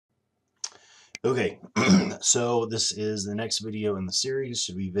Okay, so this is the next video in the series,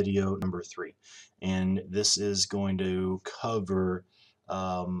 should be video number 3, and this is going to cover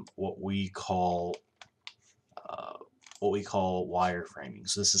what we call uh, wireframing.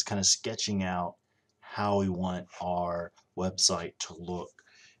 So this is kind of sketching out how we want our website to look.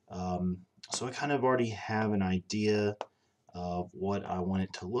 Um, so I kind of already have an idea of what I want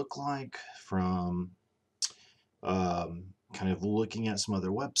it to look like from kind of looking at some other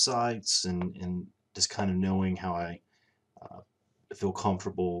websites and just kind of knowing how I uh, feel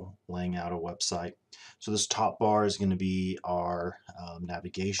comfortable laying out a website. So this top bar is going to be our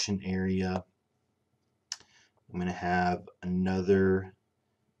navigation area. I'm going to have another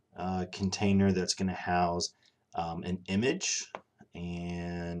container that's going to house an image,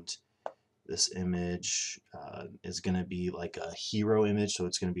 and this image is going to be like a hero image, so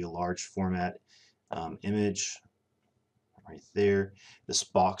it's going to be a large format image right there. This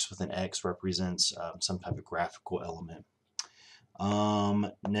box with an X represents some type of graphical element.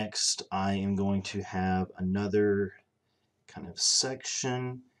 Next, I am going to have another kind of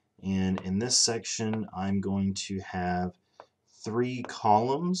section, and in this section, I'm going to have 3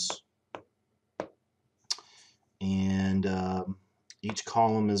 columns, and each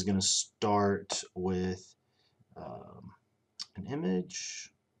column is going to start with an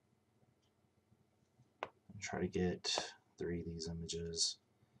image. Try to get 3 of these images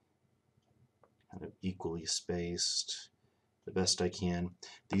kind of equally spaced the best I can.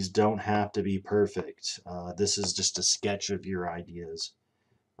 These don't have to be perfect. This is just a sketch of your ideas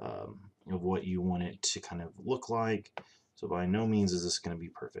of what you want it to kind of look like. So by no means is this going to be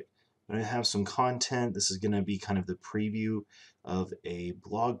perfect. I'm going to have some content. This is going to be kind of the preview of a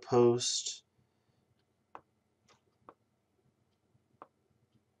blog post.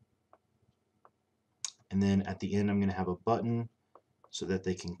 And then at the end, I'm going to have a button so that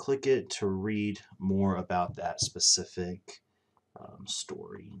they can click it to read more about that specific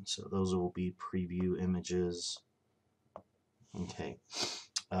story. So those will be preview images. Okay.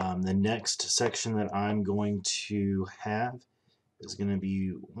 The next section that I'm going to have is going to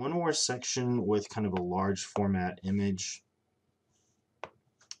be one more section with kind of a large format image.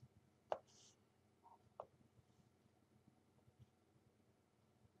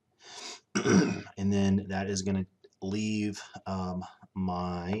 And then that is going to leave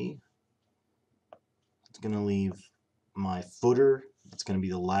my footer. It's going to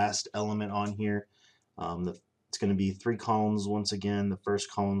be the last element on here. It's going to be 3 columns once again. The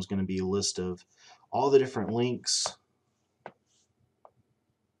first column is going to be a list of all the different links.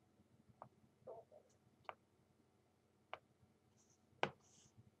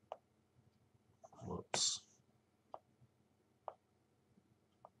 Whoops.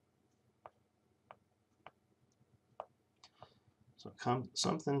 So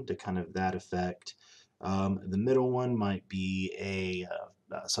something to kind of that effect. The middle one might be a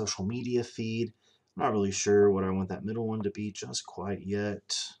social media feed. I'm not really sure what I want that middle one to be just quite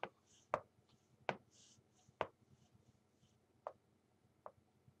yet.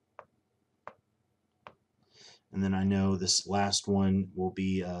 And then I know this last one will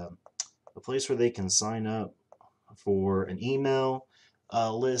be a place where they can sign up for an email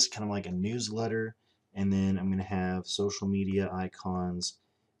list, kind of like a newsletter. And then I'm going to have social media icons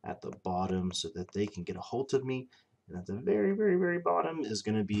at the bottom so that they can get a hold of me. And at the very, very, very bottom is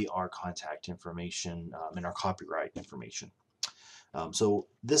going to be our contact information and our copyright information. So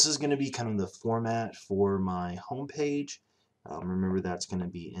this is going to be kind of the format for my homepage. Remember, that's going to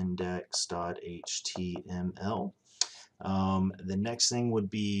be index.html. The next thing would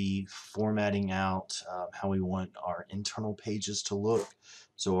be formatting out how we want our internal pages to look.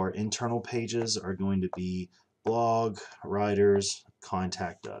 So our internal pages are going to be blog, writers,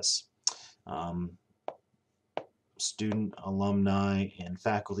 contact us. Student, alumni, and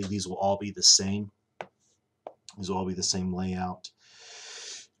faculty, these will all be the same. These will all be the same layout.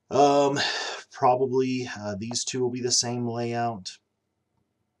 Probably these two will be the same layout.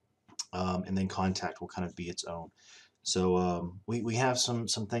 And then contact will kind of be its own. So we have some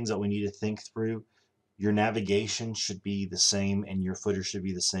things that we need to think through. Your navigation should be the same and your footer should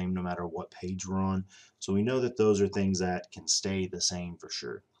be the same no matter what page we're on. So we know that those are things that can stay the same for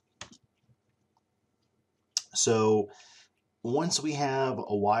sure. So once we have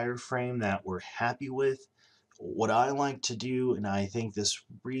a wireframe that we're happy with, what I like to do, and I think this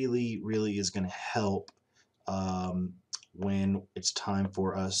really, really is going to help when it's time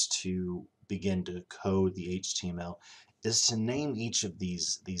for us to begin to code the HTML, is to name each of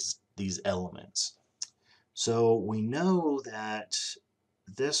these elements. So we know that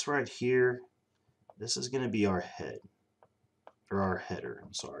this right here, this is going to be our head. or our header,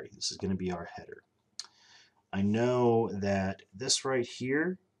 I'm sorry, this is going to be our header. I know that this right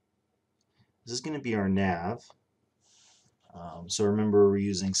here, this is going to be our nav. So remember, we're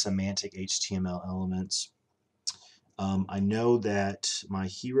using semantic HTML elements. I know that my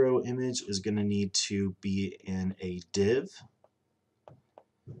hero image is going to need to be in a div,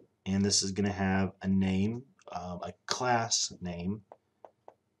 and this is going to have a name, a class name.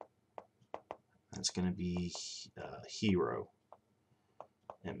 That's going to be hero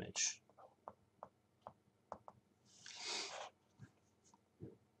image.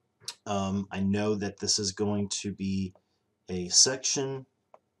 I know that this is going to be a section,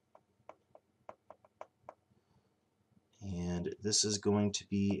 and this is going to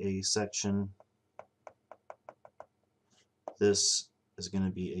be a section. This is going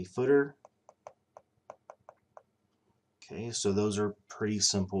to be a footer. Okay, so those are pretty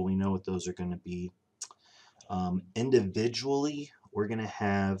simple. We know what those are going to be. Individually, we're going to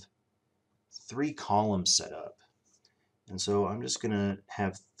have 3 columns set up. And so I'm just going to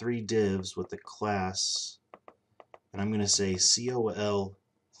have 3 divs with the class, and I'm going to say COL3.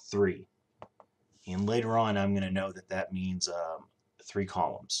 And later on, I'm going to know that that means 3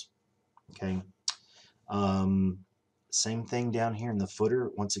 columns. Okay. Same thing down here in the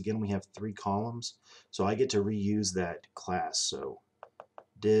footer. Once again, we have 3 columns. So I get to reuse that class. So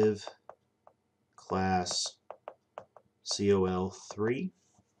div class COL3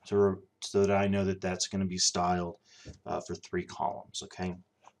 so that I know that that's going to be styled for 3 columns. Okay.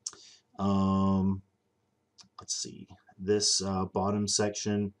 Let's see. This bottom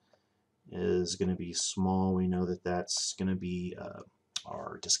section is going to be small. We know that that's going to be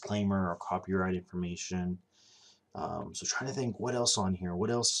our disclaimer, our copyright information. So trying to think what else on here.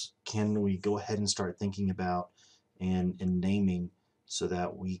 What else can we go ahead and start thinking about and naming so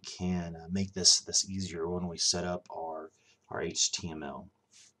that we can make this easier when we set up our HTML.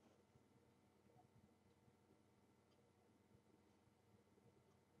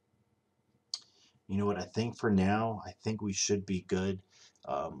 You know what, I think for now, I think we should be good.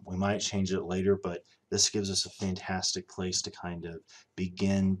 We might change it later, but this gives us a fantastic place to kind of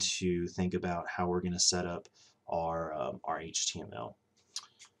begin to think about how we're going to set up our HTML.